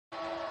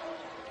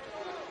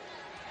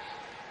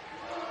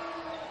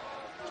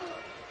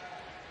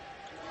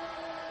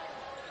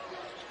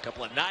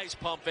Couple of nice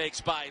pump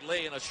fakes by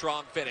Lee and a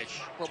strong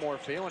finish. For more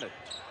feeling it.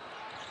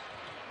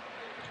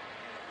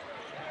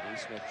 Lee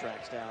Smith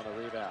tracks down the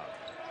rebound.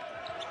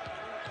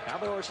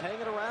 Commodores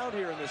hanging around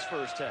here in this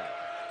first half.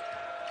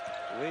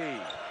 Lee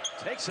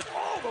takes it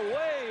all the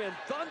way and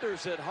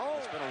thunders it home.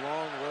 It's been a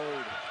long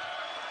road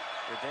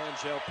for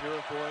D'Angelo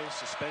Purifoy.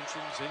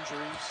 Suspensions,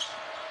 injuries.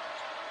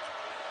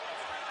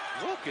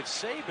 Look at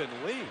Saben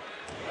Lee.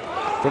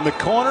 From the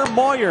corner,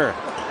 Moyer.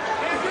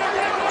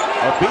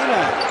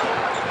 Obina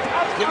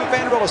giving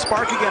Vanderbilt a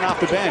spark again off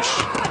the bench.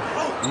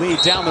 Lee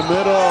down the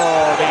middle.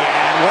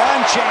 And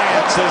one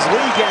chance as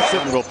Lee gets it.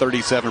 Vanderbilt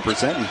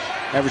 37%,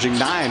 averaging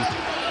 9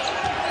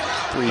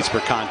 threes per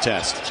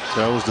contest.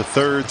 That was the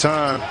third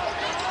time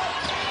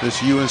this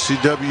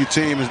UNCW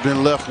team has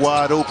been left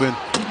wide open.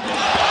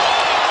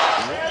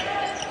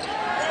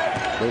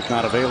 Both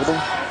not available.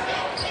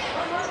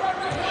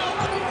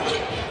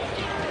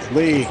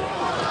 Lee,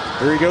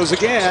 here he goes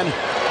again.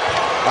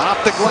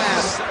 Off the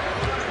glass.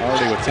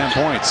 Already with 10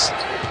 points.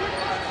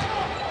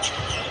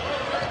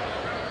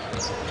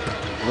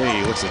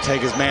 Lee looks to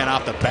take his man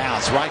off the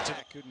bounce. Right to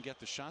couldn't get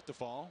the shot to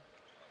fall.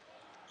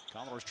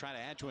 Commodores trying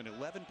to add to an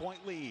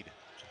 11-point lead.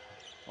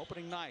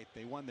 Opening night,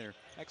 they won their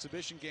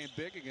exhibition game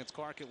big against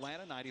Clark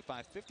Atlanta,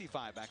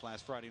 95-55 back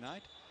last Friday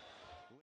night.